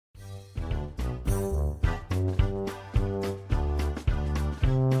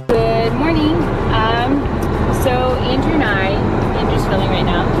filming right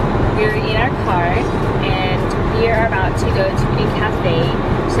now. We're in our car and we are about to go to a cafe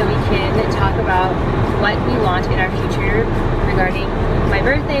so we can talk about what we want in our future regarding my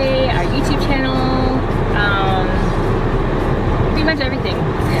birthday, our YouTube channel, pretty much everything.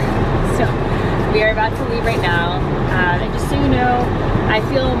 So we are about to leave right now. And just so you know, I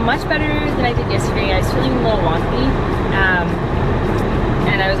feel much better than I did yesterday. I was feeling a little wonky.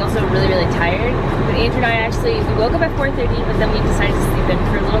 And I was also really tired. But Andrew and I we woke up at 4:30, but then we decided to sleep in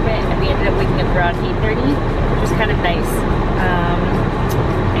for a little bit, and we ended up waking up around 8:30, which was kind of nice.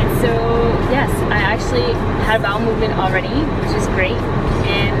 And so, yes, I actually had a bowel movement already, which is great.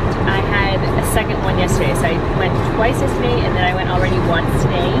 And I had a second one yesterday, so I went twice yesterday, and then I went already once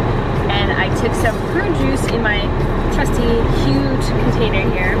today. And I took some prune juice in my trusty huge container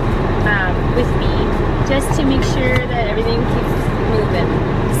here with me, just to make sure that everything keeps moving.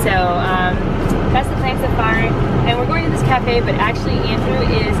 So that's the plan so far. And we're going to this cafe, but actually Andrew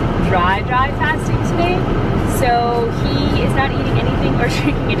is dry fasting today. So he is not eating anything or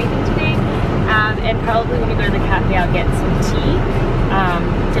drinking anything today. And probably when we go to the cafe, I'll get some tea,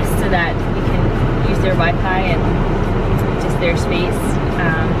 just so that we can use their Wi-Fi and just their space,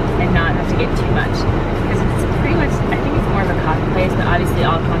 and not have to get too much. Because it's pretty much, I think it's more of a coffee place, but obviously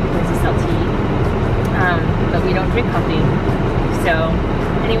all coffee places sell tea. But we don't drink coffee. So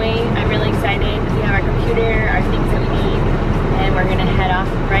anyway, I'm really excited. We have our computer, our things that we need, and we're gonna head off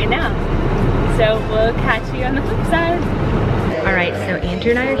right now. So we'll catch you on the flip side. All right, so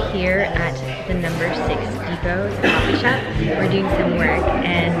Andrew and I are here at the number 6 Depot, the coffee shop. We're doing some work,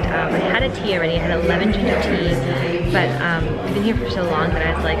 and I had a tea already. I had a lemon ginger tea, but we've been here for so long that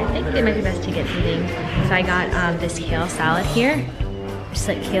I was like, I think it might be best to get something. So I got this kale salad here, just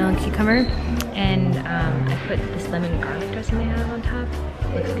like kale and cucumber, and I put this lemon garlic dressing they have on top.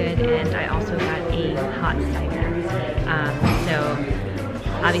 Looks good, and I also got a hot cider. So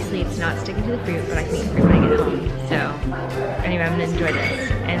obviously it's not sticking to the fruit, but I can eat fruit when I get home. So anyway, I'm gonna enjoy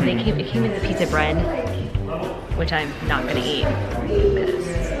this. And it came with a piece of bread, which I'm not gonna eat because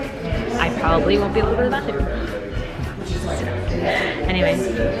I probably won't be able to go to the bathroom. So, anyway.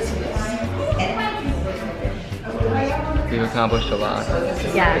 We've accomplished a lot.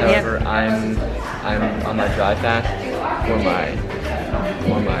 Yeah. However, I'm on my dry fast for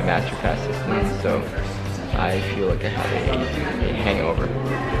my master fast system, so I feel like I have a hangover.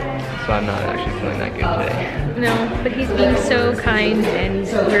 So I'm not actually feeling that good today. No, but he's being so kind, and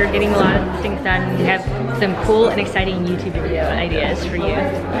we're getting a lot of things done. And we have some cool and exciting YouTube video ideas for you.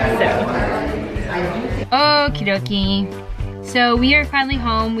 So, okie dokie. So we are finally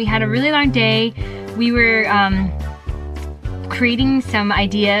home. We had a really long day. We were creating some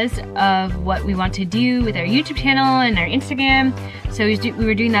ideas of what we want to do with our YouTube channel and our Instagram. So we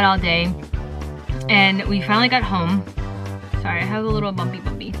were doing that all day. And we finally got home. Sorry, I have a little bumpy.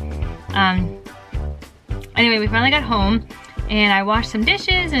 Anyway, we finally got home, and I washed some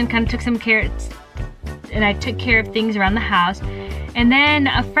dishes and kind of took some carrots, and I took care of things around the house. And then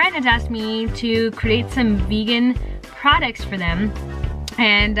a friend has asked me to create some vegan products for them,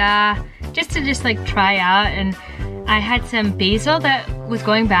 and just to like try out. And I had some basil that was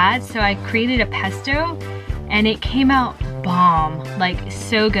going bad, so I created a pesto, and it came out bomb, like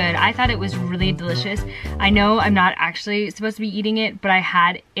so good. I thought it was really delicious. I know I'm not actually supposed to be eating it, but I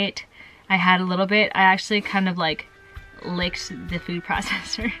had a little bit. I actually kind of like licked the food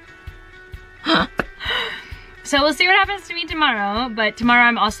processor. So we'll see what happens to me tomorrow, but tomorrow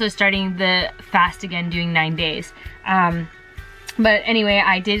I'm also starting the fast again, doing 9 days. But anyway,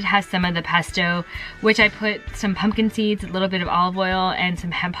 I did have some of the pesto, which I put some pumpkin seeds, a little bit of olive oil, and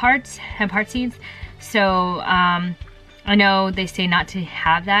some hemp heart seeds. So I know they say not to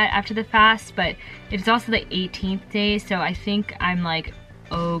have that after the fast, but it's also the 18th day, so I think I'm like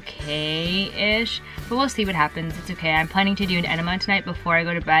okay-ish, but we'll see what happens. It's okay. I'm planning to do an enema tonight before I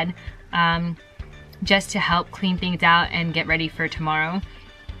go to bed, just to help clean things out and get ready for tomorrow.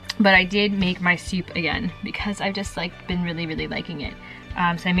 But I did make my soup again because I've just like been really liking it.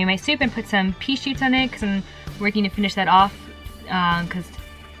 So I made my soup and put some pea shoots on it because I'm working to finish that off, because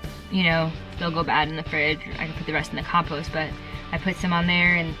you know, they'll go bad in the fridge. I can put the rest in the compost, but I put some on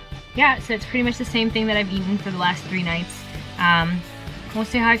there, and yeah, so it's pretty much the same thing that I've eaten for the last 3 nights. We'll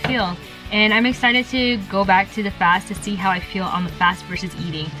see how I feel. And I'm excited to go back to the fast to see how I feel on the fast versus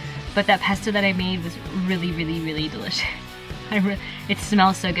eating. But that pesto that I made was really delicious. It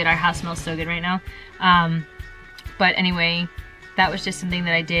smells so good. Our house smells so good right now. But anyway, that was just something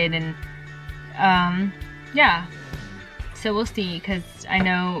that I did, and yeah. So we'll see, because I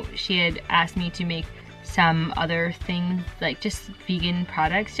know she had asked me to make some other things, like just vegan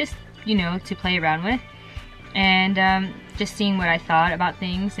products, just, you know, to play around with. and just seeing what I thought about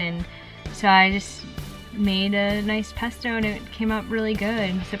things. And so I just made a nice pesto and it came out really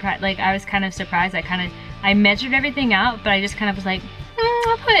good. Like, I was kind of surprised. I measured everything out, but I just kind of was like,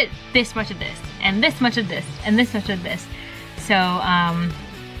 I'll put this much of this and this much of this and this much of this. So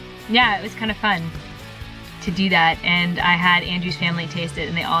yeah, it was kind of fun to do that, and I had Andrew's family taste it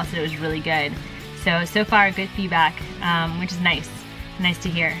and they all said it was really good. So far good feedback, which is nice to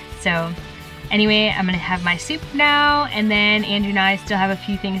hear. So anyway, I'm gonna have my soup now, and then Andrew and I still have a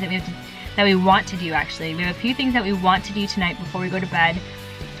few things that we want to do. Actually, we have a few things that we want to do tonight before we go to bed,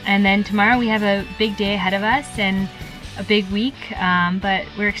 and then tomorrow we have a big day ahead of us and a big week, but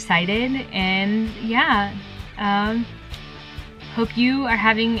we're excited. And yeah, hope you are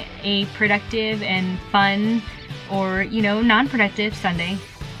having a productive and fun, or non-productive Sunday.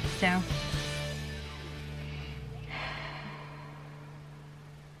 So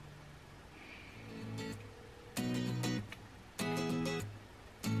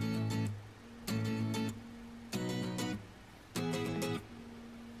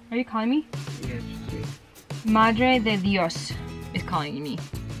are you calling me? Yes. Madre de Dios is calling me,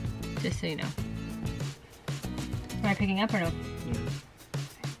 just so you know. Am I picking up or no? Yeah.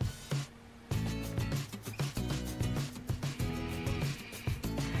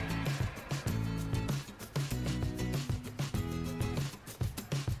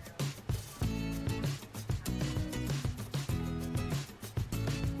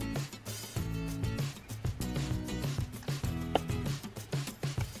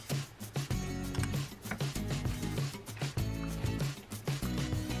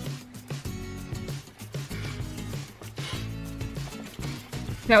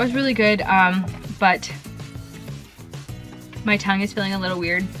 That was really good, but my tongue is feeling a little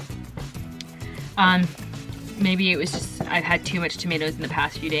weird. Maybe it was just I've had too much tomatoes in the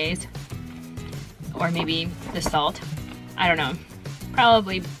past few days, or maybe the salt. I don't know.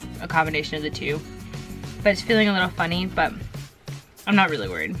 Probably a combination of the two. But it's feeling a little funny, but I'm not really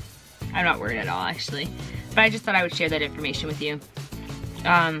worried. I'm not worried at all, actually. But I just thought I would share that information with you.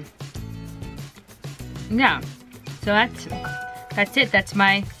 Yeah. So that's it. That's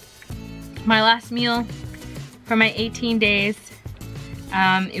my last meal for my 18 days.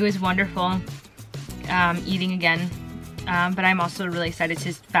 It was wonderful eating again, but I'm also really excited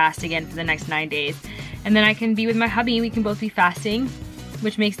to fast again for the next 9 days, and then I can be with my hubby. We can both be fasting,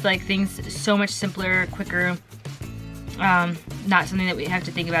 which makes like things so much simpler, quicker. Not something that we have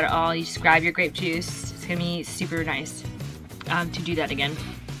to think about at all. You just grab your grape juice. It's gonna be super nice to do that again.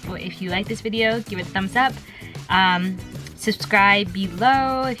 Well, if you like this video, give it a thumbs up. Subscribe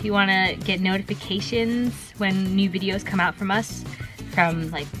below if you want to get notifications when new videos come out from us,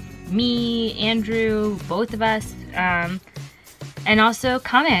 from like me, Andrew, both of us, and also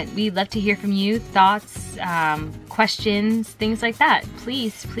comment. We'd love to hear from you, thoughts, questions, things like that.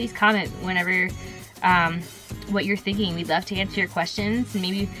 Please comment whenever what you're thinking. We'd love to answer your questions, and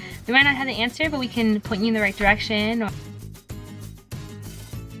maybe we might not have the answer, but we can point you in the right direction.